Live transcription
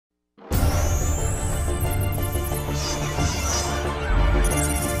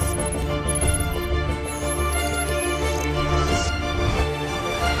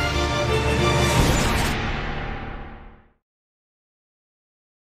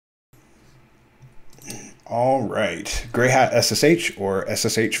All right, Gray Hat SSH, or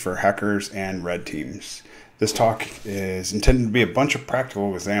SSH for hackers and red teams. This talk is intended to be a bunch of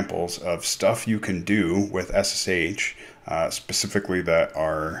practical examples of stuff you can do with SSH, specifically that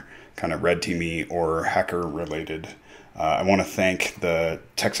are kind of red teamy or hacker related. I want to thank the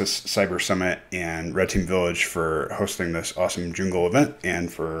Texas Cyber Summit and Red Team Village for hosting this awesome Jungle event and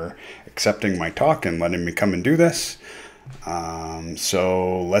for accepting my talk and letting me come and do this.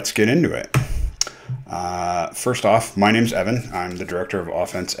 So let's get into it. First off, my name's Evan. I'm the Director of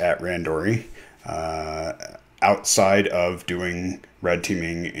Offense at Randori. Outside of doing red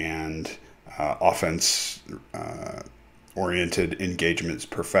teaming and offense oriented engagements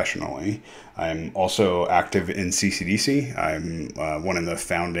professionally, I'm also active in CCDC. I'm one of the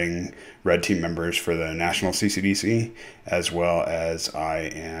founding red team members for the National CCDC, as well as I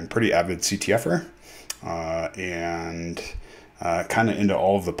am pretty avid CTFer and kind of into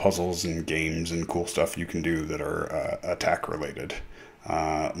all of the puzzles and games and cool stuff you can do that are attack related.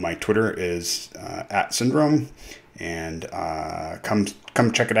 My Twitter is at Syndrome, and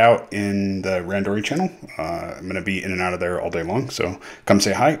come check it out in the Randori channel. I'm going to be in and out of there all day long, so come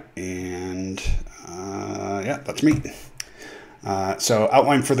say hi, and yeah, that's me. So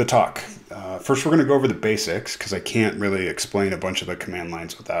outline for the talk. First, we're going to go over the basics, because I can't really explain a bunch of the command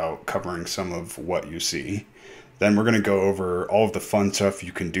lines without covering some of what you see. Then we're going to go over all of the fun stuff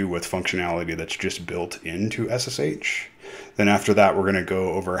you can do with functionality that's just built into SSH. Then after that, we're going to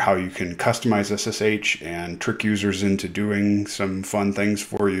go over how you can customize SSH and trick users into doing some fun things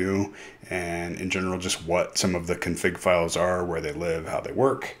for you, and in general, just what some of the config files are, where they live, how they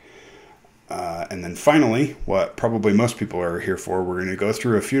work. And then finally, what probably most people are here for, we're going to go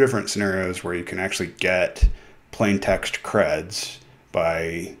through a few different scenarios where you can actually get plain text creds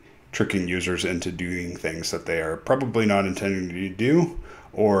by tricking users into doing things that they are probably not intending to do,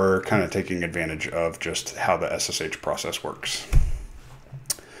 or kind of taking advantage of just how the SSH process works.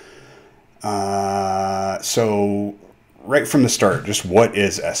 So right from the start, just what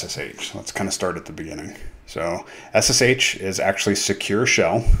is SSH? Let's kind of start at the beginning. So SSH is actually secure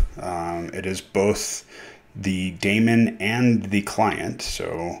shell. It is both the daemon and the client.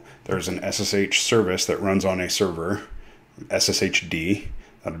 So there's an SSH service that runs on a server, SSHD.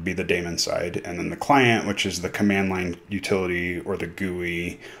 That would be the daemon side. And then the client, which is the command line utility or the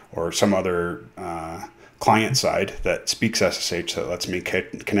GUI or some other client side that speaks SSH that lets me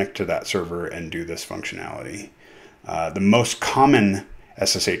connect to that server and do this functionality. The most common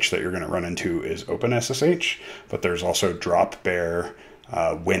SSH that you're going to run into is OpenSSH, but there's also Dropbear,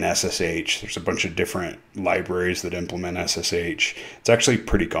 WinSSH. There's a bunch of different libraries that implement SSH. It's actually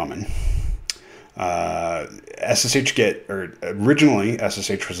pretty common. Originally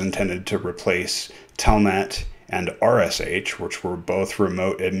SSH was intended to replace telnet and RSH, which were both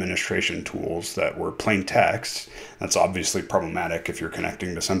remote administration tools that were plain text. That's obviously problematic if you're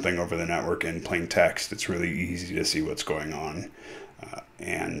connecting to something over the network in plain text. It's really easy to see what's going on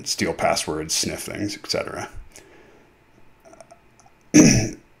and steal passwords, sniff things, etc.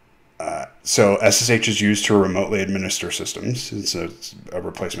 So SSH is used to remotely administer systems. It's a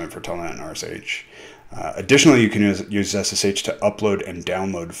replacement for telnet and RSH. Additionally, you can use SSH to upload and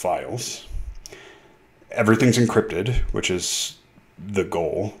download files. Everything's encrypted, which is the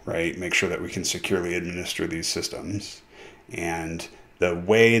goal, right? Make sure that we can securely administer these systems. And the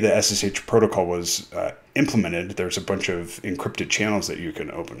way the SSH protocol was implemented, there's a bunch of encrypted channels that you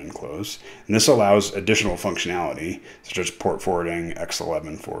can open and close. And this allows additional functionality, such as port forwarding,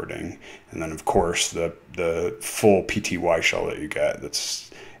 X11 forwarding, and then, of course, the full PTY shell that you get.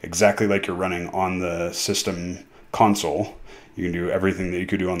 That's exactly like you're running on the system console. You can do everything that you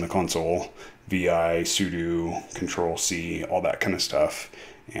could do on the console, VI, sudo, control C, all that kind of stuff.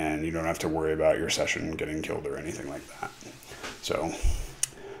 And you don't have to worry about your session getting killed or anything like that. So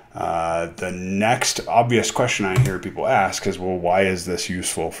the next obvious question I hear people ask is, well, why is this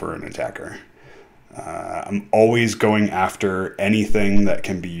useful for an attacker? I'm always going after anything that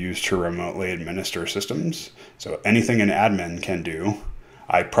can be used to remotely administer systems. So anything an admin can do,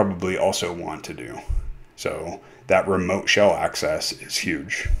 I probably also want to do. So that remote shell access is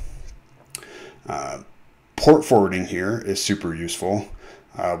huge. Port forwarding here is super useful.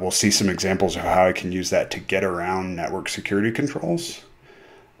 We'll see some examples of how I can use that to get around network security controls.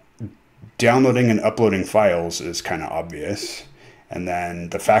 Downloading and uploading files is kind of obvious. And then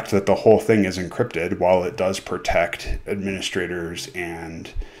the fact that the whole thing is encrypted, while it does protect administrators and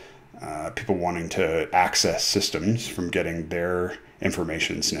people wanting to access systems from getting their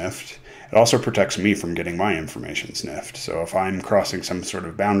information sniffed. It also protects me from getting my information sniffed. So if I'm crossing some sort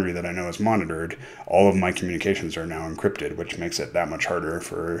of boundary that I know is monitored, all of my communications are now encrypted, which makes it that much harder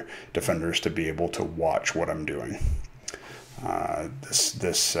for defenders to be able to watch what I'm doing.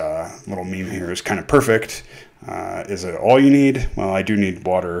 This little meme here is kind of perfect. Is it all you need? Well, I do need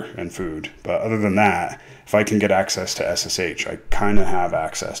water and food. But other than that, if I can get access to SSH, I kind of have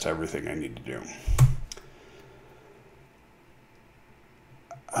access to everything I need to do.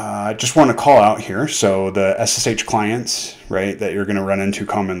 I just want to call out here, so the SSH clients, right, that you're going to run into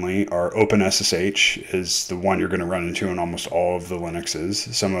commonly are OpenSSH is the one you're going to run into in almost all of the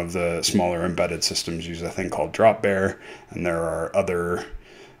Linuxes. Some of the smaller embedded systems use a thing called Dropbear, and there are other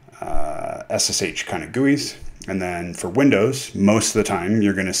SSH kind of GUIs. And then for Windows, most of the time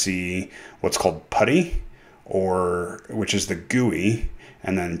you're going to see what's called PuTTY, which is the GUI,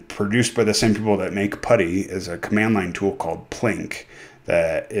 and then produced by the same people that make PuTTY is a command line tool called Plink,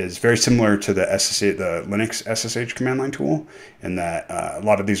 that is very similar to the Linux SSH command line tool, in that a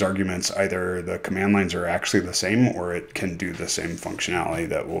lot of these arguments, either the command lines are actually the same or it can do the same functionality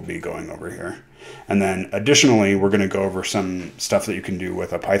that we'll be going over here. And then additionally, we're going to go over some stuff that you can do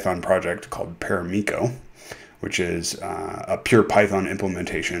with a Python project called Paramiko, which is a pure Python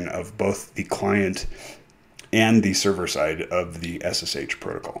implementation of both the client and the server side of the SSH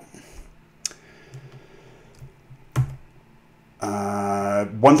protocol.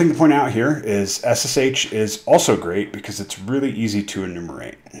 One thing to point out here is SSH is also great because it's really easy to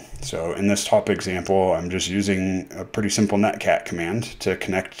enumerate. So in this top example, I'm just using a pretty simple netcat command to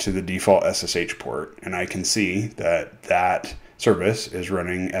connect to the default SSH port, and I can see that that service is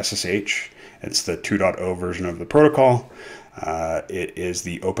running SSH. It's the 2.0 version of the protocol. It is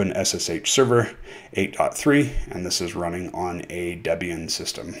the OpenSSH server 8.3, and this is running on a Debian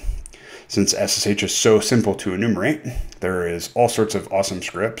system. Since SSH is so simple to enumerate, there is all sorts of awesome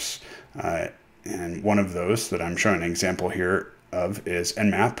scripts, and one of those that I'm showing an example here of is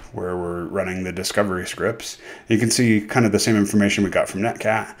nmap, where we're running the discovery scripts. You can see kind of the same information we got from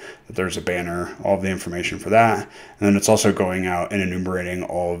netcat, that there's a banner, all of the information for that, and then it's also going out and enumerating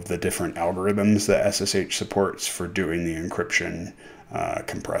all of the different algorithms that SSH supports for doing the encryption,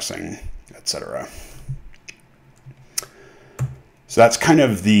 compressing, etc. So that's kind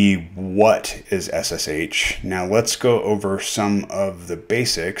of the what is SSH. Now let's go over some of the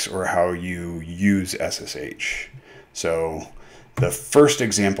basics, or how you use SSH. So the first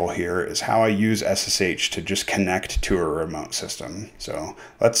example here is how I use SSH to just connect to a remote system. So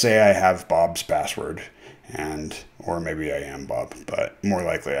let's say I have Bob's password, or maybe I am Bob, but more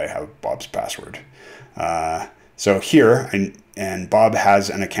likely I have Bob's password. So here, and Bob has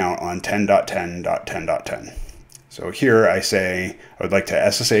an account on 10.10.10.10. So here I say I would like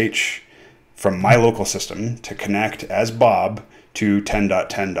to SSH from my local system to connect as Bob to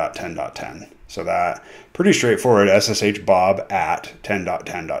 10.10.10.10. So that pretty straightforward, SSH Bob at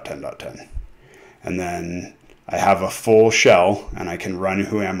 10.10.10.10. And then I have a full shell, and I can run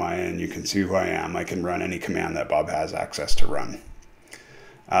who am I, and you can see who I am. I can run any command that Bob has access to run.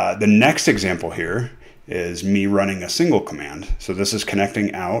 The next example here is me running a single command. So this is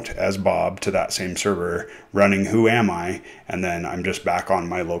connecting out as Bob to that same server, running who am I, and then I'm just back on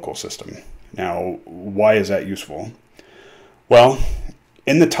my local system. Now, why is that useful? Well,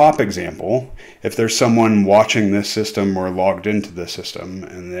 in the top example, if there's someone watching this system or logged into the system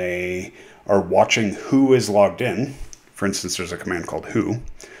and they are watching who is logged in, for instance, there's a command called who,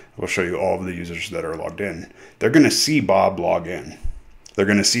 we'll show you all of the users that are logged in, they're going to see Bob log in. They're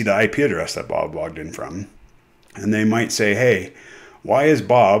going to see the IP address that Bob logged in from. And they might say, hey, why is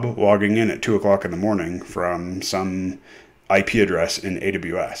Bob logging in at 2 o'clock in the morning from some IP address in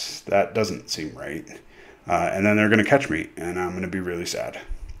AWS? That doesn't seem right. And then they're going to catch me, and I'm going to be really sad.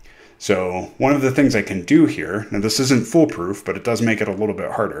 So one of the things I can do here, now this isn't foolproof, but it does make it a little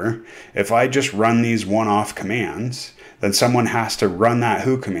bit harder. If I just run these one-off commands, then someone has to run that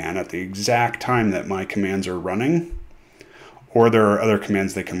who command at the exact time that my commands are running. Or there are other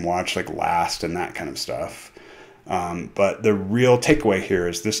commands they can watch, like last and that kind of stuff. But the real takeaway here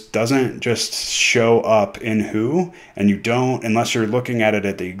is this doesn't just show up in who, and you don't, unless you're looking at it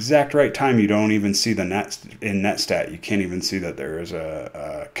at the exact right time, you don't even see the in netstat. You can't even see that there is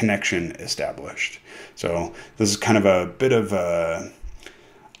a connection established. So this is kind of a bit of a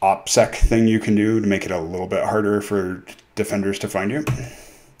OPSEC thing you can do to make it a little bit harder for defenders to find you.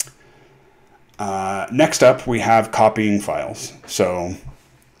 Next up, we have copying files. So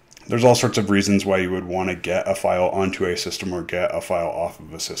there's all sorts of reasons why you would want to get a file onto a system or get a file off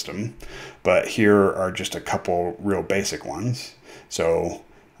of a system. But here are just a couple real basic ones. So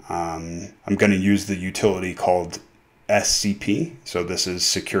I'm going to use the utility called SCP. So this is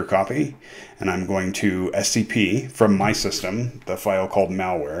secure copy. And I'm going to SCP from my system, the file called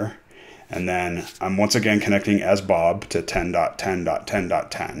malware. And then I'm once again connecting as Bob to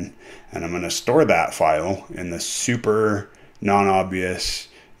 10.10.10.10. And I'm going to store that file in the super non-obvious,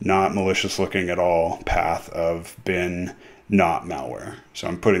 not malicious looking at all path of bin not malware. So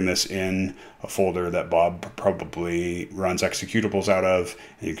I'm putting this in a folder that Bob probably runs executables out of,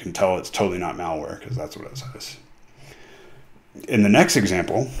 and you can tell it's totally not malware because that's what it says. In the next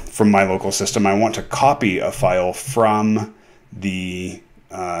example, from my local system, I want to copy a file from the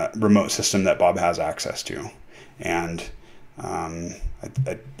remote system that Bob has access to. And I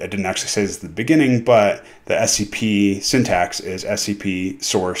didn't actually say this at the beginning, but the SCP syntax is SCP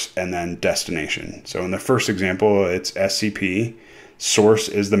source and then destination. So in the first example, it's SCP, source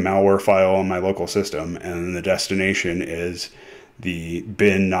is the malware file on my local system, and then the destination is the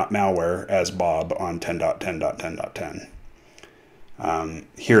bin not malware as Bob on 10.10.10.10.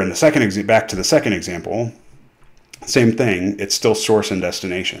 Here in the second, back to the second example, same thing, it's still source and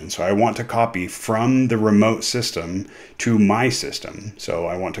destination. So I want to copy from the remote system to my system. So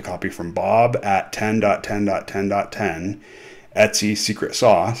I want to copy from Bob at 10.10.10.10 etc secret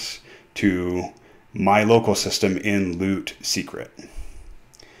sauce to my local system in loot secret.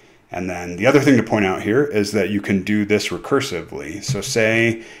 And then the other thing to point out here is that you can do this recursively. So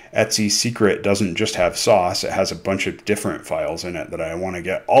say etc secret doesn't just have sauce, it has a bunch of different files in it that I want to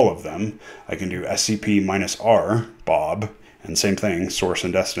get all of them. I can do scp-r Bob, and same thing, source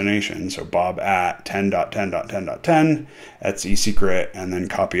and destination. So Bob at 10.10.10.10, etc secret, and then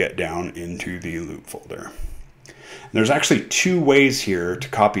copy it down into the loot folder. And there's actually two ways here to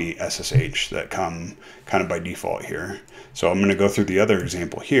copy SSH that come kind of by default here. So I'm going to go through the other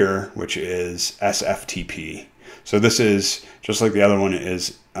example here, which is SFTP. So this is, just like the other one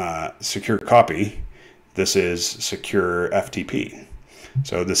is secure copy, this is secure FTP.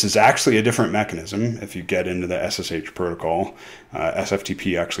 So this is actually a different mechanism. If you get into the SSH protocol,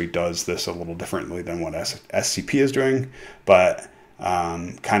 SFTP actually does this a little differently than what SCP is doing. But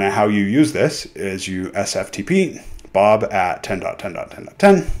kind of how you use this is you SFTP Bob at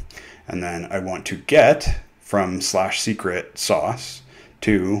 10.10.10.10, and then I want to get from /secret sauce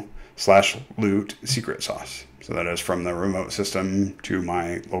to /loot secret sauce. So that is from the remote system to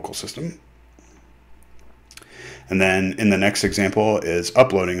my local system. And then in the next example is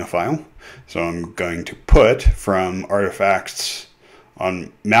uploading a file. So I'm going to put from artifacts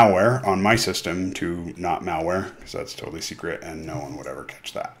on malware on my system to not malware, because that's totally secret and no one would ever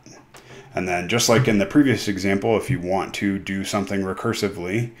catch that. And then just like in the previous example, if you want to do something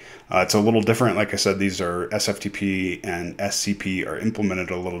recursively, it's a little different. Like I said, these are SFTP and SCP are implemented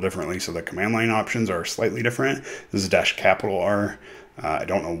a little differently, so the command line options are slightly different. This is -R. I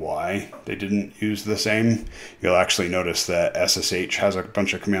don't know why they didn't use the same. You'll actually notice that SSH has a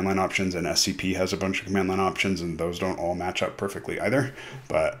bunch of command line options and SCP has a bunch of command line options, and those don't all match up perfectly either,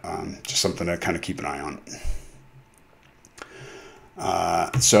 but just something to kind of keep an eye on.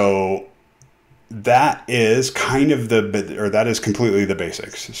 So that is kind of that is completely the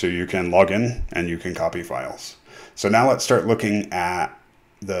basics. So you can log in and you can copy files. So now let's start looking at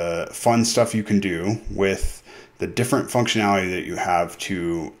the fun stuff you can do with the different functionality that you have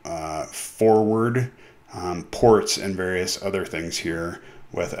to forward ports and various other things here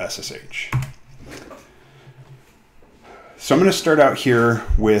with SSH. So I'm going to start out here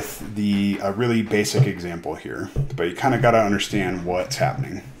with the really basic example here, but you kind of got to understand what's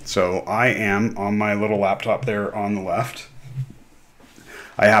happening. So I am on my little laptop there on the left.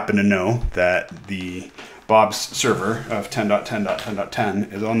 I happen to know that the Bob's server of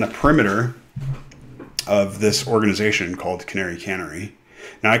 10.10.10.10 is on the perimeter of this organization called Canary.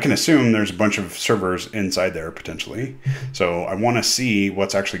 Now I can assume there's a bunch of servers inside there potentially. So I want to see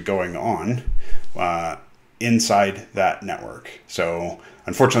what's actually going on inside that network. So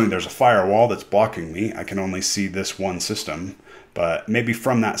unfortunately there's a firewall that's blocking me. I can only see this one system, but maybe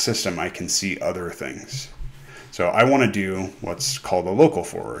from that system I can see other things. So I want to do what's called a local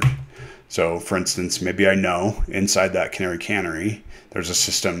forward. So for instance, maybe I know inside that Canary there's a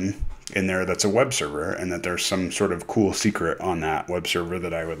system in there that's a web server, and that there's some sort of cool secret on that web server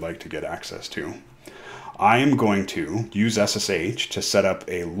that I would like to get access to. I am going to use SSH to set up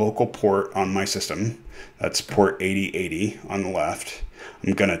a local port on my system. That's port 8080 on the left.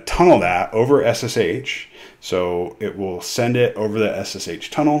 I'm going to tunnel that over SSH, so it will send it over the SSH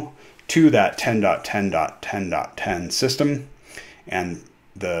tunnel to that 10.10.10.10 system, and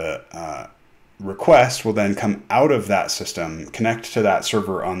the request will then come out of that system, connect to that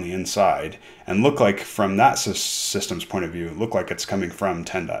server on the inside, and look like, from that system's point of view, look like it's coming from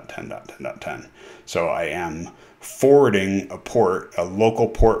 10.10.10.10. So I am forwarding a port, a local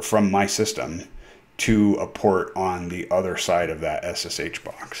port from my system, to a port on the other side of that SSH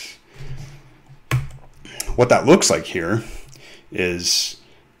box. What that looks like here is,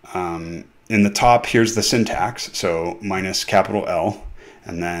 in the top, here's the syntax, so minus capital L,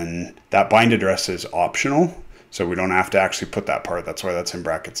 and then that bind address is optional, so we don't have to actually put that part. That's why that's in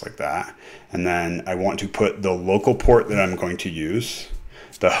brackets like that. And then I want to put the local port that I'm going to use,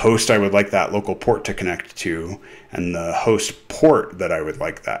 the host I would like that local port to connect to, and the host port that I would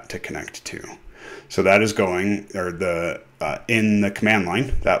like that to connect to. So that is going, or in the command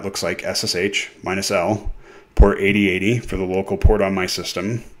line, that looks like SSH minus L, port 8080 for the local port on my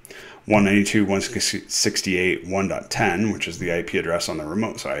system, 192.168.1.10, which is the IP address on the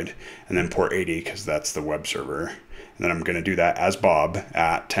remote side, and then port 80 because that's the web server. And then I'm going to do that as Bob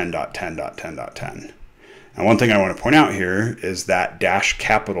at 10.10.10.10. And one thing I want to point out here is that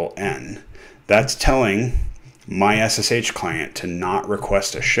 $N. That's telling my SSH client to not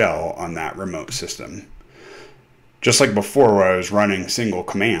request a shell on that remote system. Just like before, where I was running single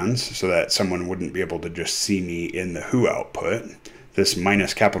commands so that someone wouldn't be able to just see me in the who output, this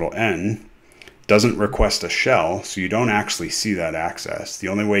minus capital N doesn't request a shell, so you don't actually see that access. The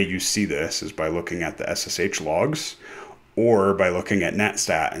only way you see this is by looking at the SSH logs or by looking at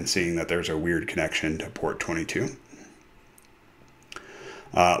netstat and seeing that there's a weird connection to port 22.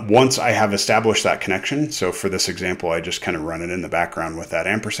 Once I have established that connection, so for this example, I just kind of run it in the background with that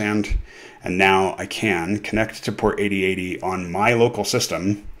ampersand, and now I can connect to port 8080 on my local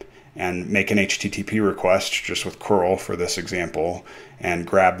system and make an HTTP request just with curl for this example and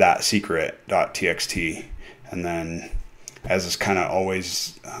grab that secret.txt. And then, as is kind of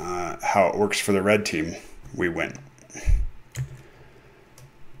always how it works for the red team, we win.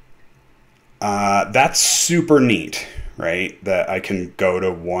 That's super neat, right? That I can go to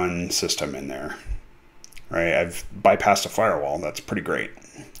one system in there, right? I've bypassed a firewall. That's pretty great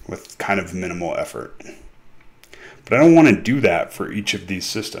with kind of minimal effort. But I don't want to do that for each of these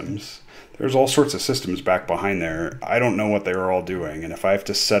systems. There's all sorts of systems back behind there. I don't know what they were all doing. And if I have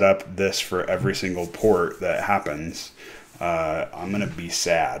to set up this for every single port that happens, I'm going to be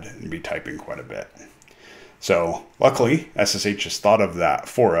sad and be typing quite a bit. So luckily, SSH has thought of that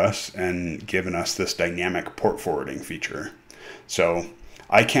for us and given us this dynamic port forwarding feature. So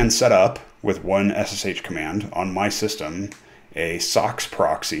I can set up with one SSH command on my system a SOCKS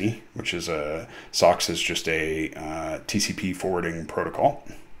proxy, which is SOCKS is just a TCP forwarding protocol.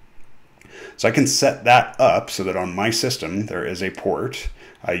 So I can set that up so that on my system there is a port.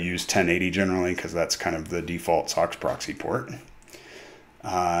 I use 1080 generally because that's kind of the default SOCKS proxy port.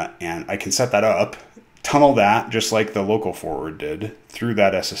 And I can set that up, tunnel that just like the local forward did through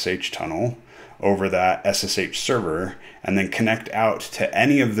that SSH tunnel over that SSH server, and then connect out to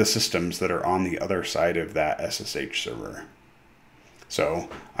any of the systems that are on the other side of that SSH server. So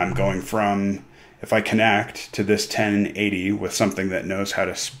I'm going from, if I connect to this 1080 with something that knows how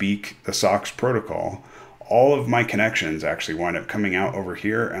to speak the SOCKS protocol, all of my connections actually wind up coming out over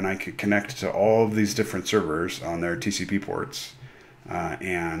here, and I could connect to all of these different servers on their TCP ports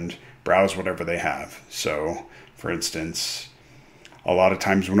and browse whatever they have. So for instance, a lot of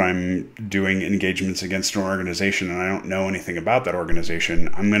times when I'm doing engagements against an organization and I don't know anything about that organization,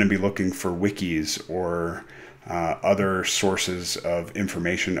 I'm going to be looking for wikis or other sources of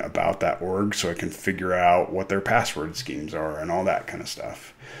information about that org so I can figure out what their password schemes are and all that kind of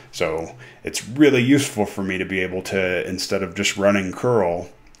stuff. So it's really useful for me to be able to, instead of just running curl,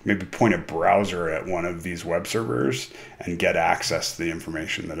 maybe point a browser at one of these web servers and get access to the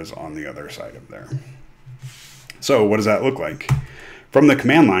information that is on the other side of there. So what does that look like? From the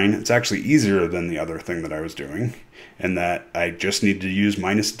command line, it's actually easier than the other thing that I was doing, in that I just need to use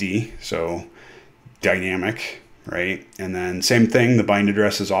 -d, so dynamic, right? And then same thing, the bind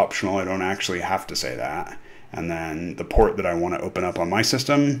address is optional. I don't actually have to say that. And then the port that I want to open up on my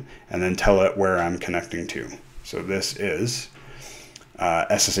system, and then tell it where I'm connecting to. So this is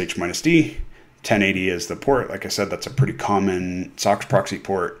SSH -d, 1080 is the port. Like I said, that's a pretty common SOCKS proxy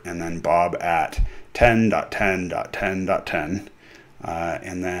port, and then Bob at 10.10.10.10.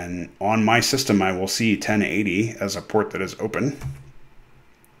 And then on my system, I will see 1080 as a port that is open.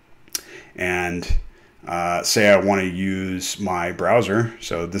 And say I want to use my browser.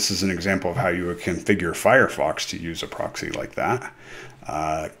 So this is an example of how you would configure Firefox to use a proxy like that.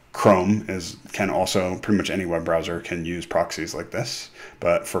 Chrome can also, pretty much any web browser can use proxies like this.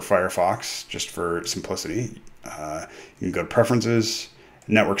 But for Firefox, just for simplicity, you can go to Preferences,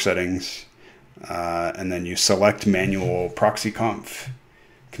 Network Settings, and then you select manual proxy conf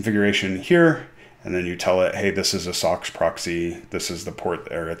configuration here, and then you tell it, hey, this is a SOCKS proxy, this is the port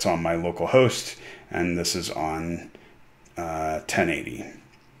there, it's on my local host, and this is on 1080.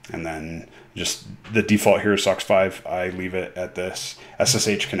 And then just the default here is SOCKS 5. I leave it at this.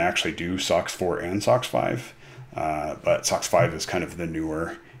 SSH can actually do SOCKS 4 and SOCKS 5, but SOCKS 5 is kind of the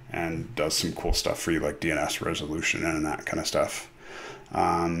newer and does some cool stuff for you, like DNS resolution and that kind of stuff.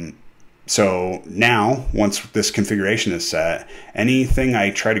 So now, once this configuration is set, anything I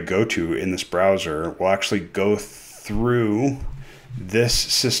try to go to in this browser will actually go through this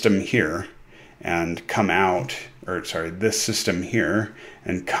system here and come out, or sorry, this system here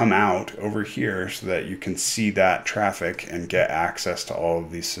and come out over here so that you can see that traffic and get access to all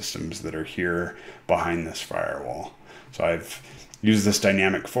of these systems that are here behind this firewall. So I've used this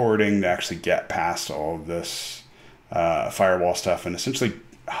dynamic forwarding to actually get past all of this firewall stuff and essentially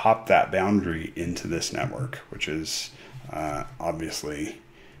hop that boundary into this network, which is obviously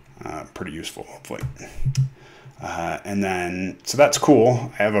pretty useful, hopefully. And then, so that's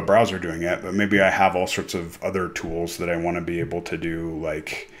cool. I have a browser doing it, but maybe I have all sorts of other tools that I want to be able to do,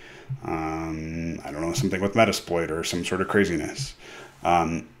 like, I don't know, something with Metasploit or some sort of craziness.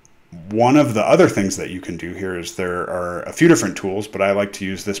 One of the other things that you can do here is there are a few different tools, but I like to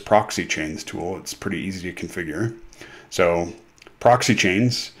use this proxy chains tool. It's pretty easy to configure. So proxy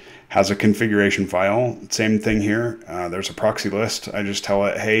chains has a configuration file. Same thing here. There's a proxy list. I just tell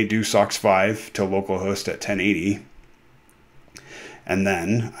it, hey, do SOCKS 5 to localhost at 1080. And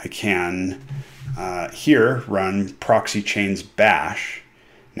then I can here run proxy chains bash.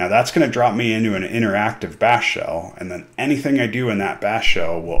 Now that's going to drop me into an interactive bash shell. And then anything I do in that bash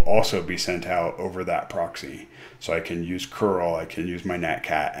shell will also be sent out over that proxy. So I can use curl, I can use my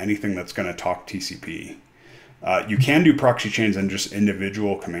netcat, anything that's going to talk TCP. You can do proxy chains and just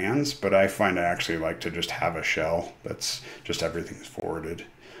individual commands, but I find I actually like to just have a shell that's just everything's forwarded.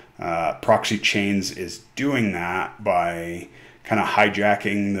 Proxy chains is doing that by kind of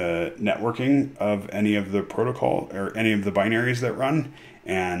hijacking the networking of any of the protocol or any of the binaries that run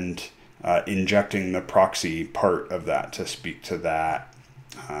and injecting the proxy part of that to speak to that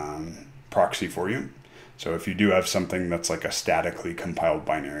proxy for you. So if you do have something that's like a statically compiled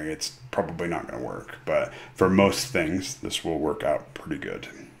binary, it's probably not going to work. But for most things, this will work out pretty good.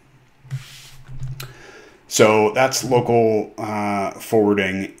 So that's local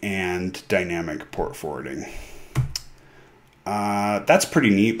forwarding and dynamic port forwarding. That's pretty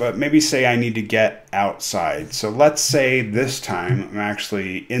neat, but maybe say I need to get outside. So let's say this time I'm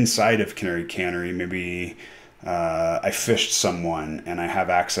actually inside of Canary Cannery. Maybe I fished someone and I have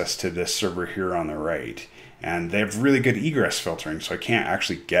access to this server here on the right. And they have really good egress filtering, so I can't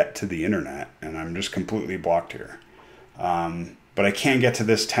actually get to the internet, and I'm just completely blocked here. But I can get to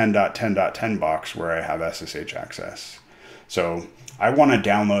this 10.10.10 box where I have SSH access. So I want to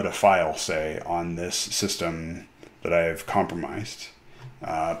download a file, say, on this system that I've compromised.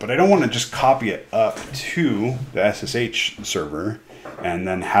 But I don't want to just copy it up to the SSH server and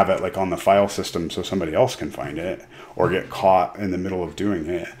then have it like on the file system so somebody else can find it or get caught in the middle of doing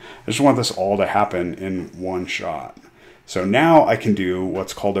it. I just want this all to happen in one shot. So now I can do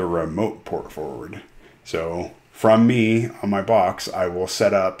what's called a remote port forward. So from me on my box, I will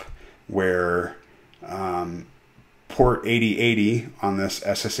set up where port 8080 on this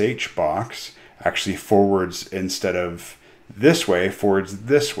SSH box actually forwards instead of this way, forwards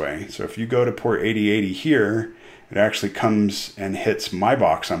this way. So if you go to port 8080 here, it actually comes and hits my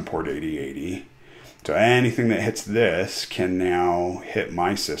box on port 8080. So anything that hits this can now hit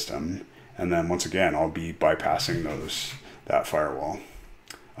my system. And then once again, I'll be bypassing that firewall,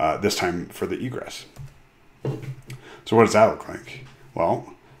 this time for the egress. So what does that look like?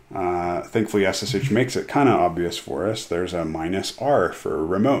 Well, thankfully SSH makes it kind of obvious for us. There's a -R for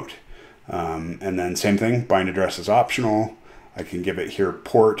remote. And then same thing, bind address is optional. I can give it here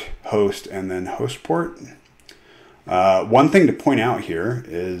port, host, and then host port. One thing to point out here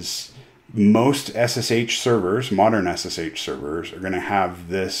is most SSH servers, modern SSH servers, are going to have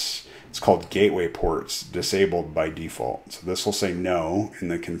this, it's called gateway ports, disabled by default. So this will say no in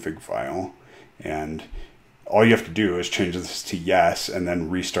the config file. And all you have to do is change this to yes and then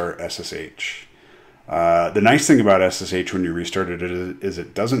restart SSH. The nice thing about SSH when you restart it is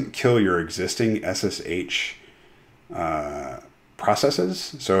it doesn't kill your existing SSH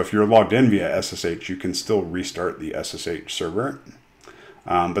processes. So if you're logged in via SSH, you can still restart the SSH server.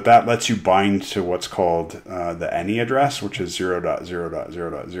 But that lets you bind to what's called the any address, which is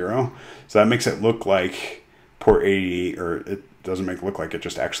 0.0.0.0. So that makes it look like port 80, or it doesn't make it look like, it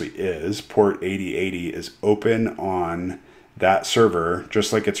just actually is. Port 8080 is open on that server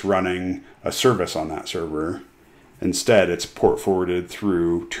just like it's running a service on that server. Instead, it's port forwarded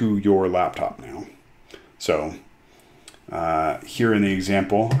through to your laptop now. So here in the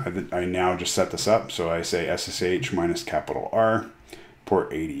example, I now just set this up. So I say SSH minus capital R,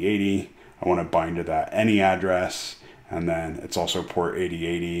 port 8080. I want to bind to that any address. And then it's also port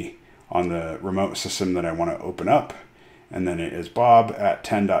 8080 on the remote system that I want to open up. And then it is Bob at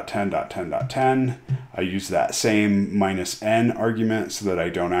 10.10.10.10. I use that same -n argument so that I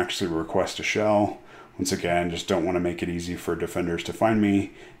don't actually request a shell. Once again, just don't want to make it easy for defenders to find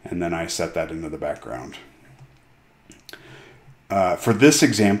me. And then I set that into the background. For this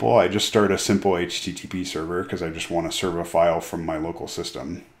example, I just start a simple HTTP server because I just want to serve a file from my local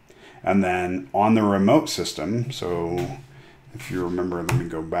system. And then on the remote system, so if you remember, let me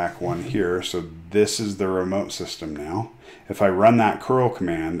go back one here. So this is the remote system now. If I run that curl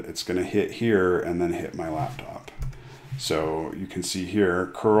command, it's going to hit here and then hit my laptop. So you can see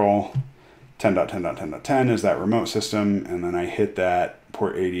here, curl 10.10.10.10 is that remote system. And then I hit that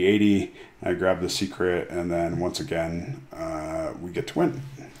port 8080, I grab the secret, and then once again, we get to win,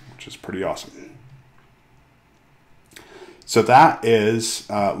 which is pretty awesome. So that is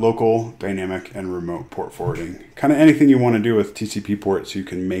local, dynamic, and remote port forwarding. Kind of anything you want to do with TCP ports you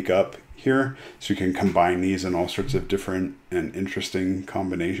can make up here. So you can combine these in all sorts of different and interesting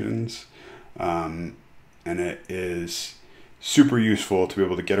combinations. And it is super useful to be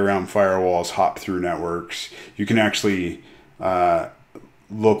able to get around firewalls, hop through networks. You can actually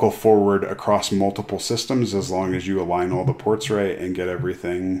local forward across multiple systems as long as you align all the ports right and get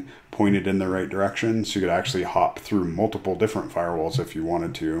everything pointed in the right direction. So you could actually hop through multiple different firewalls if you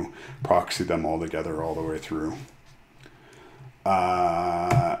wanted to, proxy them all together all the way through.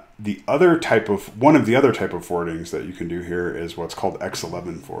 One of the other type of forwardings that you can do here is what's called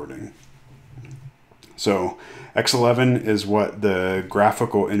X11 forwarding. So X11 is what the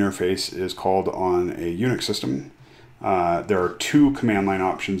graphical interface is called on a Unix system. There are two command line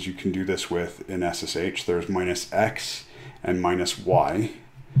options you can do this with in SSH. There's -X and -Y.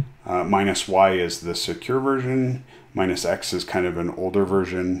 -Y is the secure version. -X is kind of an older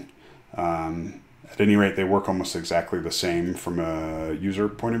version. At any rate, they work almost exactly the same from a user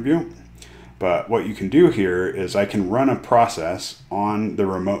point of view. But what you can do here is I can run a process on the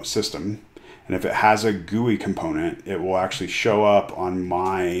remote system. And if it has a GUI component, it will actually show up on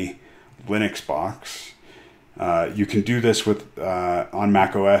my Linux box. You can do this with on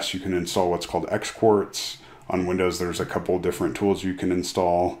Mac OS. You can install what's called Xquartz. On Windows, there's a couple different tools you can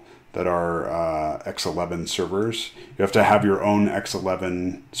install that are X11 servers. You have to have your own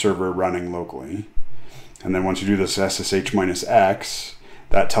X11 server running locally. And then once you do this SSH -X,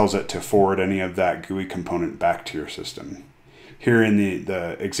 that tells it to forward any of that GUI component back to your system. Here in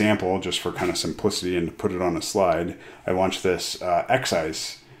the example, just for kind of simplicity and to put it on a slide, I launched this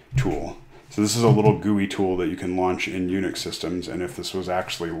Xeyes tool. So this is a little GUI tool that you can launch in Unix systems, and if this was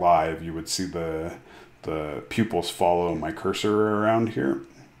actually live, you would see the pupils follow my cursor around here.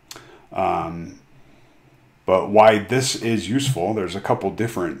 But why this is useful, there's a couple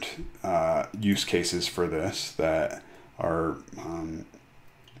different use cases for this that are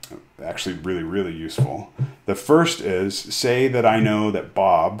actually really, really useful. The first is, say that I know that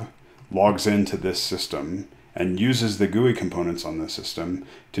Bob logs into this system and uses the GUI components on the system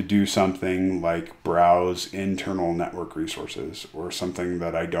to do something like browse internal network resources or something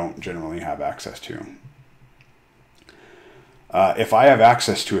that I don't generally have access to. If I have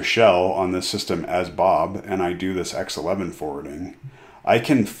access to a shell on this system as Bob and I do this X11 forwarding, I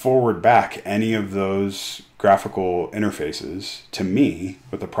can forward back any of those graphical interfaces to me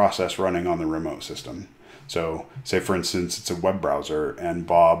with the process running on the remote system. So say, for instance, it's a web browser and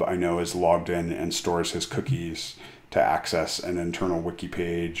Bob, I know, is logged in and stores his cookies to access an internal wiki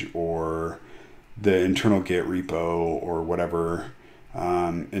page or the internal Git repo or whatever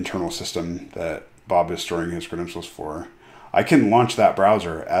internal system that Bob is storing his credentials for. I can launch that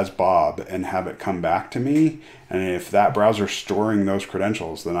browser as Bob and have it come back to me. And if that browser is storing those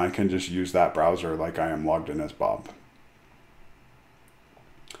credentials, then I can just use that browser like I am logged in as Bob.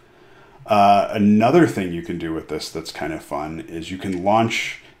 Another thing you can do with this that's kind of fun is you can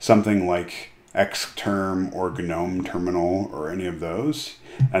launch something like Xterm or GNOME Terminal or any of those.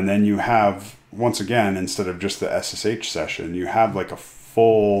 And then you have, once again, instead of just the SSH session, you have like a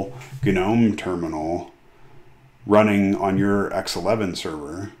full GNOME terminal running on your X11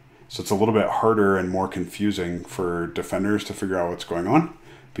 server. So it's a little bit harder and more confusing for defenders to figure out what's going on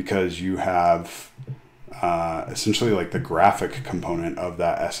because you have essentially like the graphic component of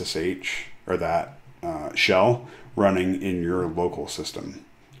that SSH or that shell running in your local system,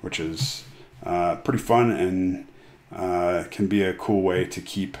 which is pretty fun and can be a cool way to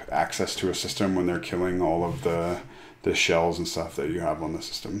keep access to a system when they're killing all of the shells and stuff that you have on the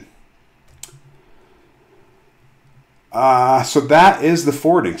system. So that is the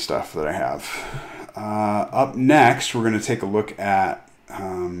forwarding stuff that I have. Up next, we're going to take a look at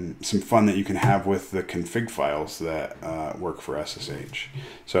some fun that you can have with the config files that work for SSH.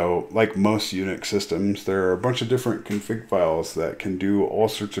 So like most Unix systems, there are a bunch of different config files that can do all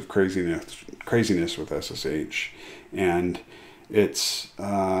sorts of craziness with SSH. And it's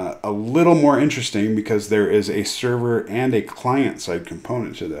a little more interesting because there is a server and a client-side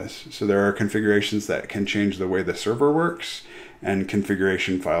component to this. So there are configurations that can change the way the server works and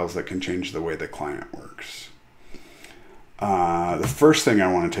configuration files that can change the way the client works. The first thing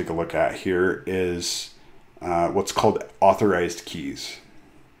I want to take a look at here is what's called authorized keys.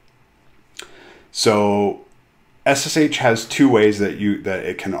 So SSH has two ways that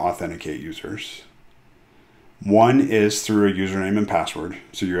it can authenticate users. One is through a username and password,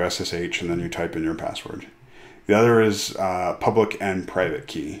 so you SSH and then you type in your password. The other is public and private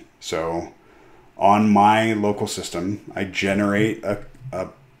key. So on my local system, I generate a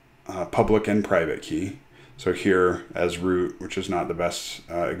public and private key. So here as root, which is not the best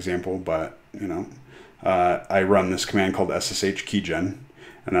example, but I run this command called SSH keygen,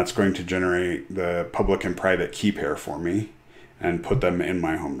 and that's going to generate the public and private key pair for me and put them in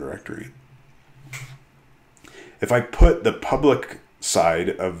my home directory. If I put the public side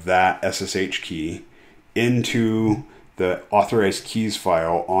of that SSH key into the authorized keys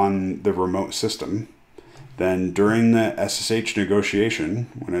file on the remote system, then during the SSH negotiation,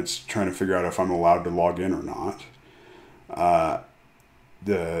 when it's trying to figure out if I'm allowed to log in or not,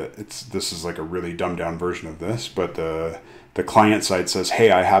 this is like a really dumbed down version of this, but the client side says, hey,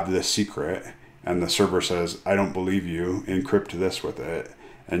 I have this secret, and the server says, I don't believe you, encrypt this with it,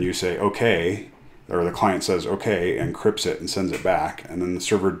 and you say, okay, or the client says, okay, encrypts it and sends it back, and then the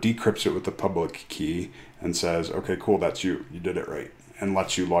server decrypts it with the public key and says, okay, cool, that's you did it right, and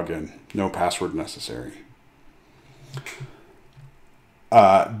lets you log in, no password necessary.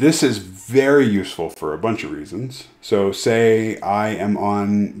 This is very useful for a bunch of reasons. So say I am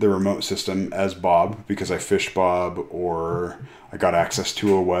on the remote system as Bob because I fished Bob, or I got access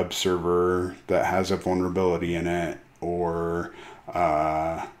to a web server that has a vulnerability in it, or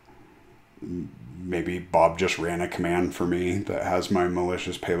maybe Bob just ran a command for me that has my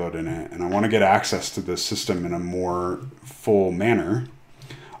malicious payload in it, and I want to get access to the system in a more full manner.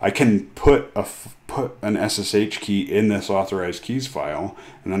 I can put an SSH key in this authorized keys file,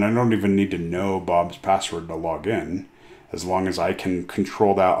 and then I don't even need to know Bob's password to log in. As long as I can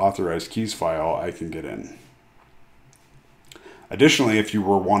control that authorized keys file, I can get in. Additionally, if you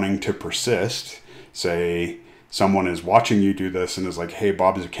were wanting to persist, say someone is watching you do this and is like, hey,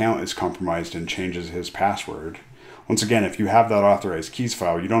 Bob's account is compromised, and changes his password. Once again, if you have that authorized keys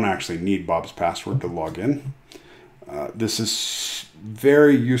file, you don't actually need Bob's password to log in. This is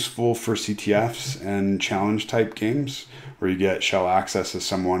very useful for CTFs and challenge type games where you get shell access as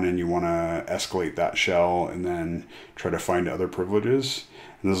someone and you want to escalate that shell and then try to find other privileges.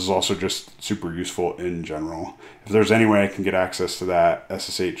 And this is also just super useful in general. If there's any way I can get access to that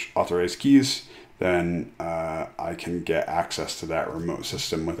SSH authorized keys, then I can get access to that remote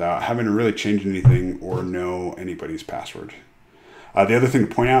system without having to really change anything or know anybody's password. The other thing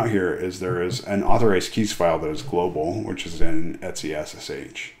to point out here is there is an authorized keys file that is global, which is in etc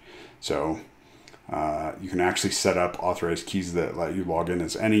SSH. So you can actually set up authorized keys that let you log in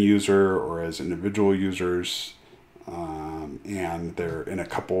as any user or as individual users. And they're in a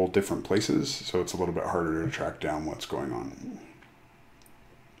couple different places, so it's a little bit harder to track down what's going on.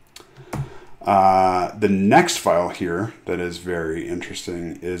 The next file here that is very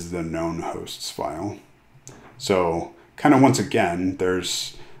interesting is the known hosts file. So kind of once again,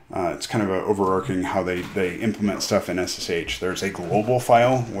 there's it's kind of an overarching how they implement stuff in SSH. There's a global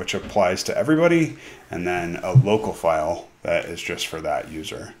file which applies to everybody, and then a local file that is just for that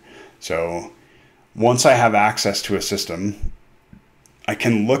user. So once I have access to a system, I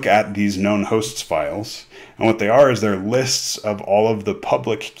can look at these known hosts files, and what they are is they're lists of all of the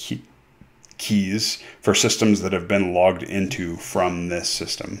public keys for systems that have been logged into from this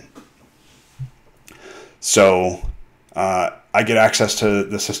system. So I get access to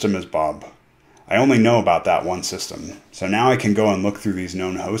the system as Bob. I only know about that one system. So now I can go and look through these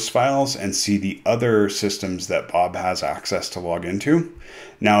known host files and see the other systems that Bob has access to log into.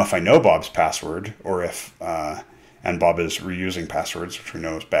 Now, if I know Bob's password, or if, and Bob is reusing passwords, which we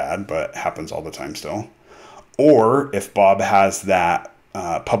know is bad, but happens all the time still. Or if Bob has that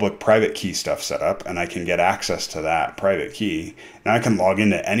public private key stuff set up, and I can get access to that private key. Now I can log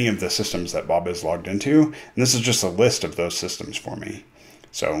into any of the systems that Bob is logged into, and this is just a list of those systems for me.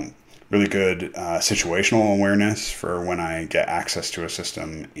 So really good situational awareness for when I get access to a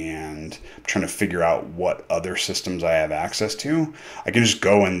system and I'm trying to figure out what other systems I have access to. I can just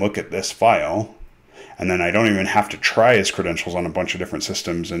go and look at this file, and then I don't even have to try his credentials on a bunch of different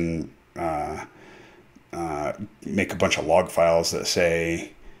systems and make a bunch of log files that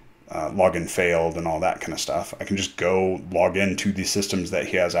say login failed and all that kind of stuff. I can just go log into the systems that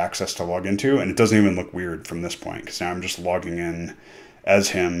he has access to log into, and it doesn't even look weird from this point because now I'm just logging in as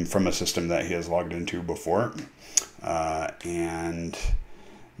him from a system that he has logged into before. And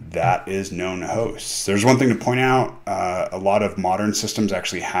that is known hosts. There's one thing to point out. A lot of modern systems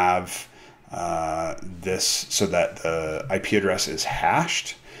actually have this so that the IP address is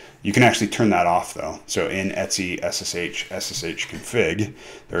hashed. You can actually turn that off though. So in etc SSH config,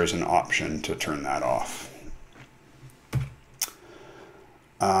 there is an option to turn that off.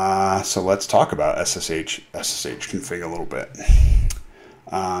 So let's talk about SSH config a little bit.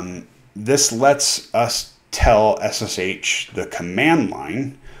 This lets us tell SSH, the command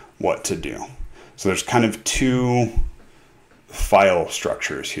line, what to do. So there's kind of two file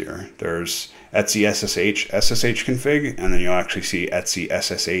structures here. There's etc SSH config, and then you'll actually see etc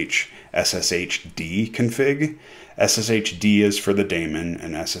SSH SSHD config. SSHD is for the daemon,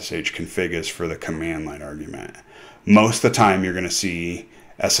 and SSH config is for the command line argument. Most of the time you're going to see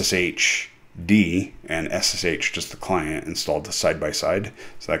SSHD and SSH, just the client, installed side by side,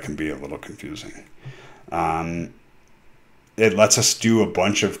 so that can be a little confusing. It lets us do a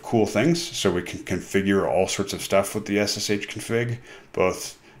bunch of cool things, so we can configure all sorts of stuff with the SSH config,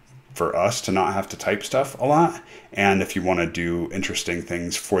 both for us to not have to type stuff a lot, and if you want to do interesting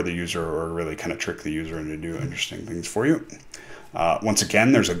things for the user or really kind of trick the user into do interesting things for you. Once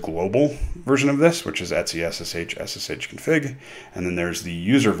again, there's a global version of this, which is etc SSH config, and then there's the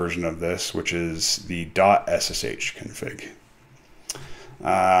user version of this, which is the .sh config.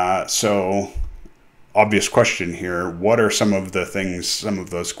 So obvious question here, what are some of the things, some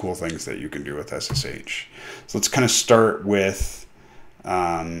of those cool things that you can do with SSH? So let's kind of start with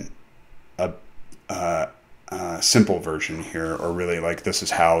a simple version here, or really like this is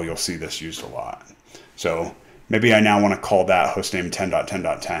how you'll see this used a lot. So maybe I now want to call that hostname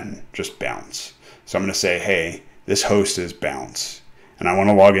 10.10.10 just bounce. So I'm going to say, hey, this host is bounce, and I want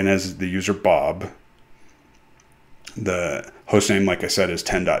to log in as the user Bob. The hostname, like I said, is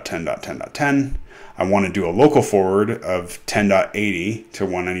 10.10.10.10. I want to do a local forward of 10.80 to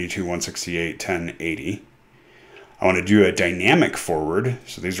 192.168.10.80. I want to do a dynamic forward.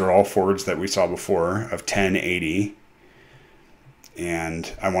 So these are all forwards that we saw before of 10.80.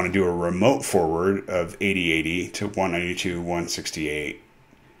 And I want to do a remote forward of 80.80 to 192.168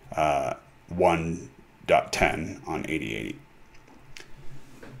 1.10 on 80.80.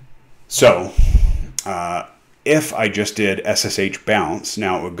 So if I just did SSH bounce,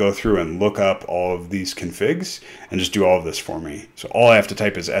 now it would go through and look up all of these configs and just do all of this for me. So all I have to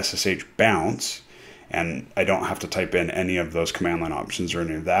type is SSH bounce, and I don't have to type in any of those command line options or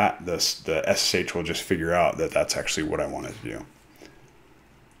any of that. The SSH will just figure out that that's actually what I wanted to do.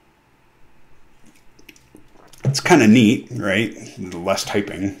 It's kind of neat, right? Less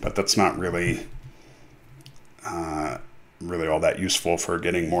typing, but that's not really really all that useful for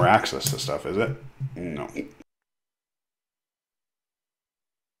getting more access to stuff, is it? No.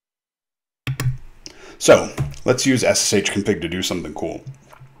 So let's use SSH config to do something cool.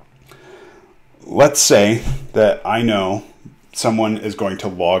 Let's say that I know someone is going to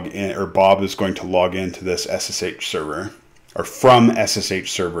log in, or Bob is going to log into this SSH server, or from SSH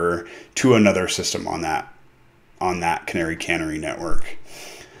server to another system on that Canary network.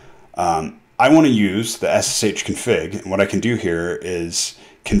 I want to use the SSH config, and what I can do here is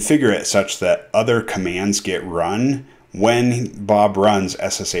configure it such that other commands get run when Bob runs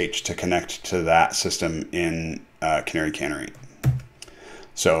SSH to connect to that system in Canary.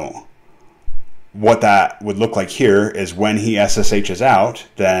 So what that would look like here is when he SSHs out,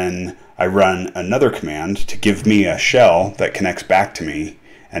 then I run another command to give me a shell that connects back to me.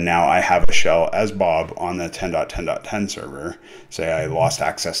 And now I have a shell as Bob on the 10.10.10 server. Say I lost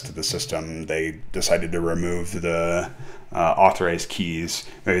access to the system. They decided to remove the authorized keys.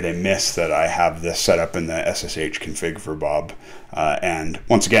 Maybe they missed that I have this set up in the SSH config for Bob. And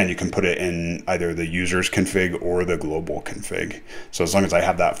once again, you can put it in either the user's config or the global config. So as long as I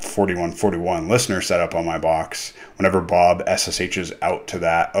have that 4141 listener set up on my box, whenever Bob SSHs out to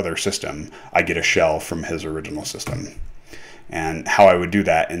that other system, I get a shell from his original system. And how I would do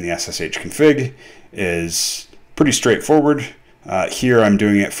that in the SSH config is pretty straightforward. Here I'm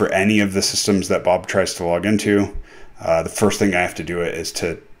doing it for any of the systems that Bob tries to log into. The first thing I have to do is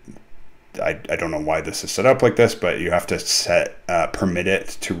to, I don't know why this is set up like this, but you have to set permit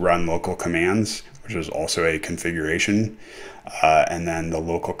it to run local commands, which is also a configuration. And then the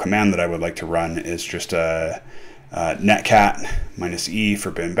local command that I would like to run is just a netcat -e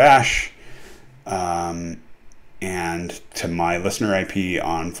for bin bash, and to my listener IP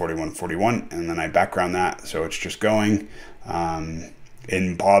on 4141, and then I background that, so it's just going.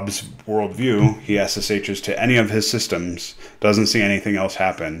 In Bob's worldview, he SSHs to any of his systems, doesn't see anything else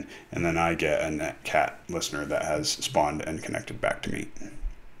happen, and then I get a netcat listener that has spawned and connected back to me.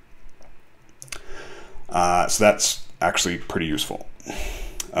 So that's actually pretty useful.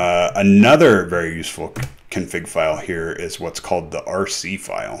 Another very useful config file here is what's called the RC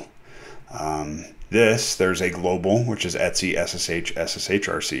file. There's a global, which is etc SSH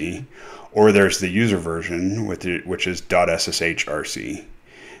SSHRC, or there's the user version, which is .sshRC.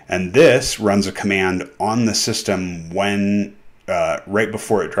 And this runs a command on the system when right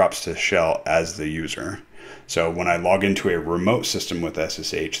before it drops to shell as the user. So when I log into a remote system with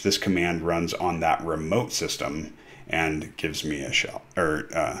SSH, this command runs on that remote system and gives me a shell, or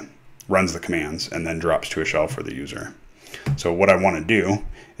runs the commands and then drops to a shell for the user. So what I want to do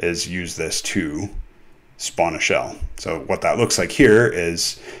is use this to spawn a shell. So what that looks like here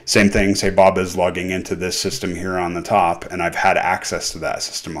is same thing. Say Bob is logging into this system here on the top, and I've had access to that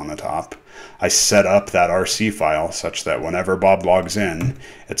system on the top. I set up that RC file such that whenever Bob logs in,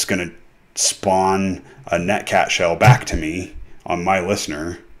 it's going to spawn a netcat shell back to me on my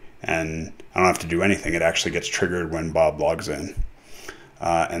listener, and I don't have to do anything. It actually gets triggered when Bob logs in.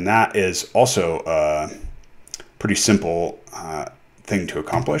 And that is also a pretty simple thing to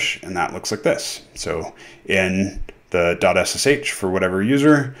accomplish, and that looks like this. So in the .ssh for whatever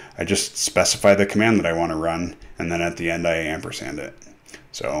user, I just specify the command that I want to run, and then at the end I ampersand it.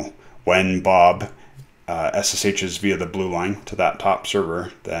 So when Bob SSHs via the blue line to that top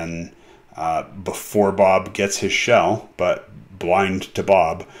server, then before Bob gets his shell, but blind to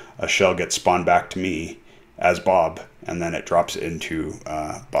Bob, a shell gets spawned back to me as Bob, and then it drops into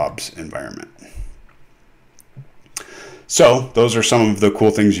Bob's environment. So those are some of the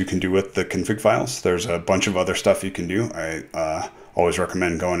cool things you can do with the config files. There's a bunch of other stuff you can do. I always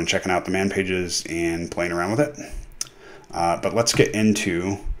recommend going and checking out the man pages and playing around with it. But let's get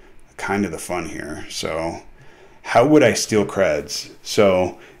into kind of the fun here. So how would I steal creds?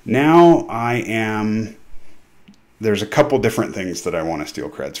 So now there's a couple different things that I want to steal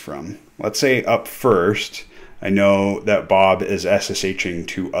creds from. Let's say up first, I know that Bob is SSHing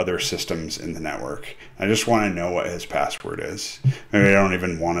to other systems in the network. I just want to know what his password is. Maybe I don't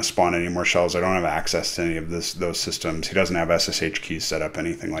even want to spawn any more shells. I don't have access to any of those systems. He doesn't have SSH keys set up,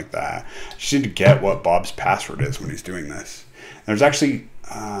 anything like that. I just need to get what Bob's password is when he's doing this. There's actually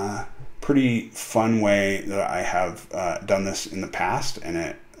a pretty fun way that I have done this in the past, and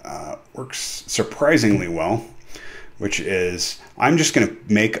it works surprisingly well, which is I'm just going to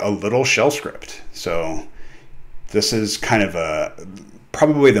make a little shell script. So this is kind of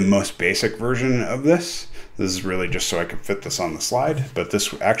probably the most basic version of this. This is really just so I could fit this on the slide, but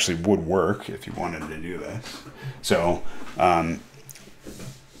this actually would work if you wanted to do this. So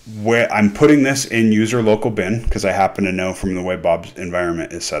where I'm putting this in user local bin, because I happen to know from the way Bob's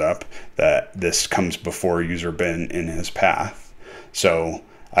environment is set up that this comes before user bin in his path. So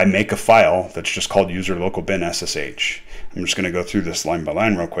I make a file that's just called user local bin SSH. I'm just going to go through this line by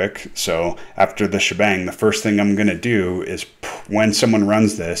line real quick. So after the shebang, the first thing I'm going to do is when someone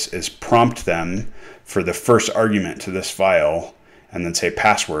runs this is prompt them for the first argument to this file and then say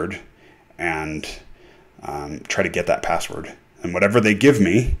password and try to get that password. And whatever they give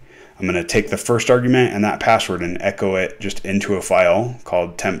me, I'm going to take the first argument and that password and echo it just into a file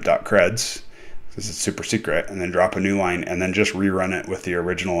called temp.creds. This is super secret, and then drop a new line and then just rerun it with the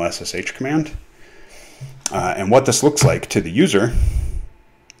original SSH command. And what this looks like to the user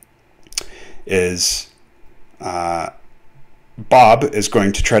is Bob is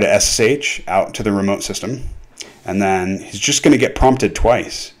going to try to SSH out to the remote system, and then he's just going to get prompted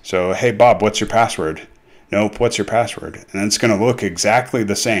twice. So, hey Bob, what's your password? Nope, what's your password? And then it's going to look exactly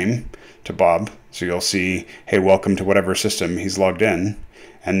the same to Bob. So you'll see, hey, welcome to whatever system he's logged in.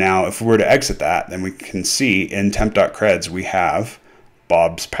 And now if we were to exit that, then we can see in temp.creds we have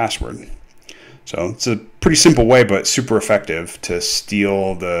Bob's password. So it's a pretty simple way, but super effective to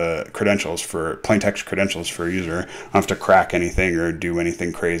steal the credentials for plain text credentials for a user. I don't have to crack anything or do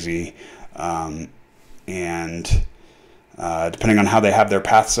anything crazy. Depending on how they have their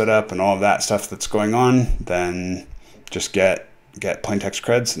path set up and all of that stuff that's going on, then just get plain text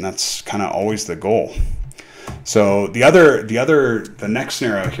creds, and that's kind of always the goal. So the next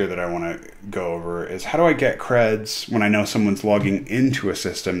scenario here that I want to go over is, how do I get creds when I know someone's logging into a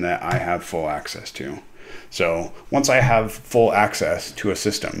system that I have full access to? So once I have full access to a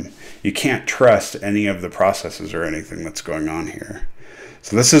system, you can't trust any of the processes or anything that's going on here.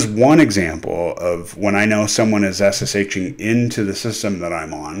 So this is one example of when I know someone is SSHing into the system that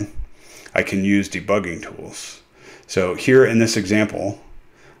I'm on, I can use debugging tools. So here in this example,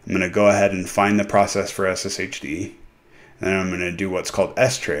 I'm going to go ahead and find the process for SSHD, and then I'm going to do what's called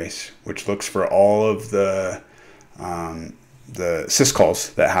strace, which looks for all of the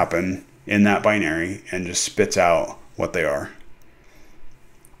syscalls that happen in that binary and just spits out what they are.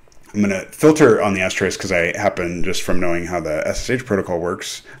 I'm going to filter on the strace because I happen, just from knowing how the SSH protocol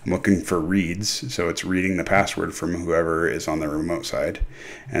works, I'm looking for reads. So it's reading the password from whoever is on the remote side.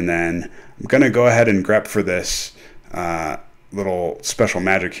 And then I'm going to go ahead and grep for this little special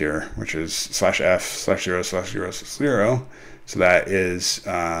magic here, which is /f/0/0/0. So that is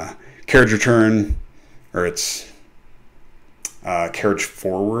carriage return, or it's carriage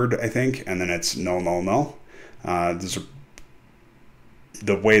forward, I think, and then it's null, null, null. These are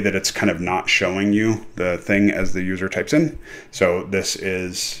the way that it's kind of not showing you the thing as the user types in. So this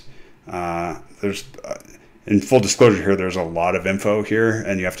is, in full disclosure here, there's a lot of info here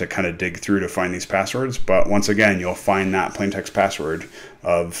and you have to kind of dig through to find these passwords. But once again, you'll find that plain text password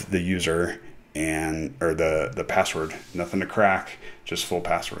of the user or the password, nothing to crack, just full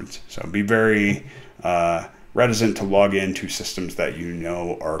passwords. So be very reticent to log into systems that you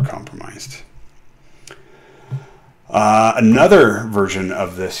know are compromised. Another version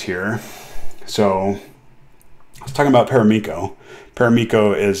of this here. So I was talking about Paramiko.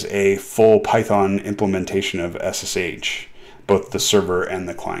 Paramiko is a full Python implementation of SSH, both the server and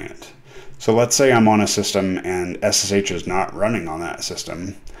the client. So let's say I'm on a system and SSH is not running on that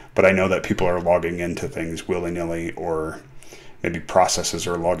system, but I know that people are logging into things willy-nilly, or maybe processes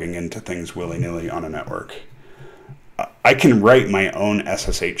are logging into things willy-nilly on a network. I can write my own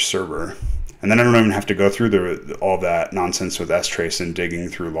SSH server, and then I don't even have to go through all that nonsense with strace and digging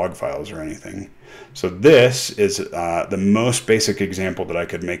through log files or anything. So this is the most basic example that I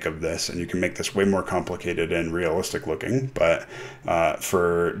could make of this, and you can make this way more complicated and realistic looking, but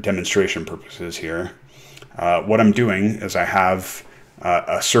for demonstration purposes here, what I'm doing is I have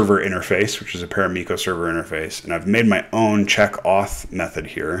a server interface, which is a Paramiko server interface, and I've made my own check auth method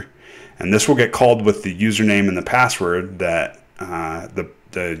here, and this will get called with the username and the password that the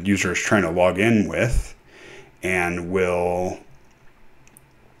user is trying to log in with, and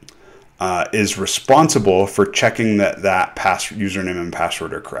is responsible for checking that username and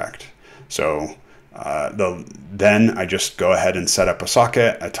password are correct. So then I just go ahead and set up a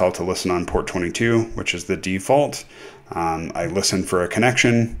socket. I tell it to listen on port 22, which is the default. I listen for a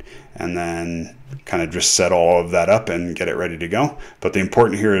connection, and then kind of just set all of that up and get it ready to go. But the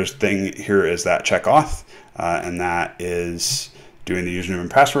important thing here is that check auth, and that is doing the username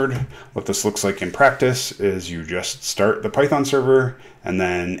and password. What this looks like in practice is you just start the Python server, and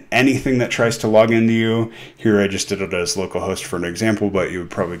then anything that tries to log into you, here I just did it as localhost for an example, but you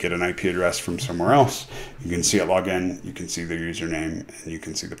would probably get an IP address from somewhere else. You can see it log in, you can see the username, and you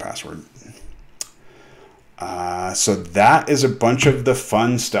can see the password. So that is a bunch of the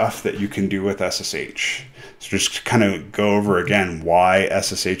fun stuff that you can do with SSH. So just kind of go over again why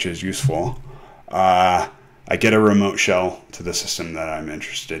SSH is useful. I get a remote shell to the system that I'm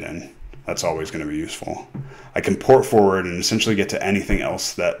interested in. That's always going to be useful. I can port forward and essentially get to anything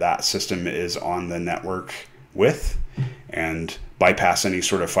else that system is on the network with, and bypass any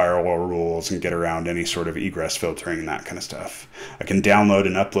sort of firewall rules and get around any sort of egress filtering and that kind of stuff. I can download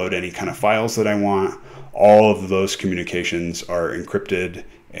and upload any kind of files that I want. All of those communications are encrypted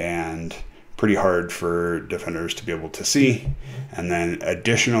and pretty hard for defenders to be able to see. And then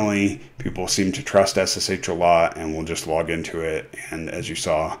additionally, people seem to trust SSH a lot and will just log into it, and as you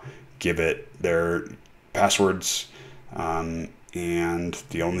saw, give it their passwords. And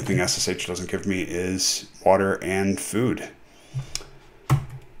the only thing SSH doesn't give me is water and food.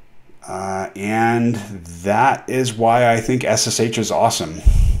 And that is why I think SSH is awesome.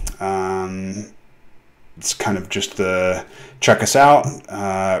 It's kind of just the check us out.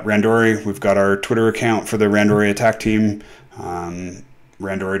 Randori, we've got our Twitter account for the Randori attack team.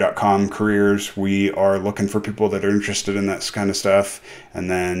 Randori.com careers. We are looking for people that are interested in that kind of stuff.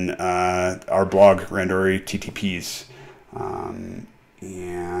 And then our blog, Randori TTPs.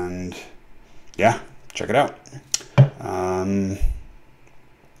 And yeah, check it out.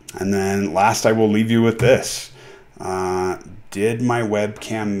 And then last, I will leave you with this. Did my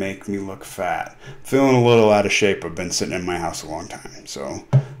webcam make me look fat? Feeling a little out of shape. I've been sitting in my house a long time. So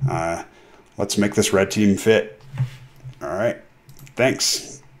let's make this red team fit. All right.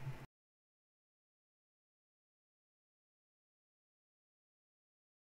 Thanks.